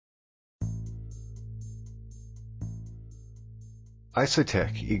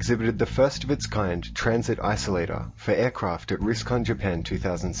Isotech exhibited the first of its kind transit isolator for aircraft at Riscon Japan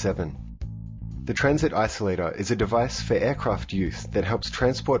 2007. The transit isolator is a device for aircraft use that helps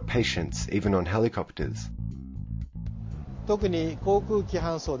transport patients even on helicopters. 特に航空機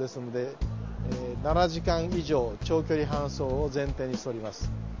搬送ですので、7時間以上長距離搬送を前提にしております。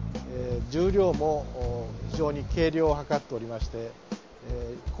重量も非常に軽量を図っておりまして、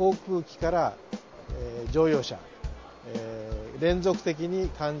航空機から乗用車、連続的に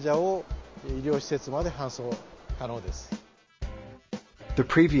患者を医療施設まで搬送可能です。The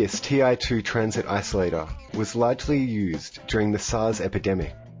previous TI-2 transit isolator was largely used during the SARS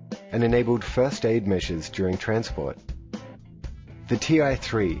epidemic and enabled first aid measures during transport. The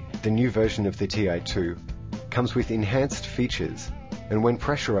TI-3, the new version of the TI-2, comes with enhanced features, and when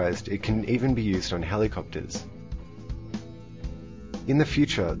pressurized it can even be used on helicopters. In the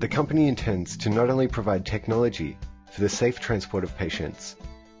future, the company intends to not only provide technology for the safe transport of patients,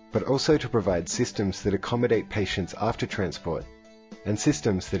 but also to provide systems that accommodate patients after transport and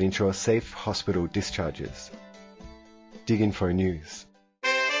systems that ensure safe hospital discharges. DigInfo News.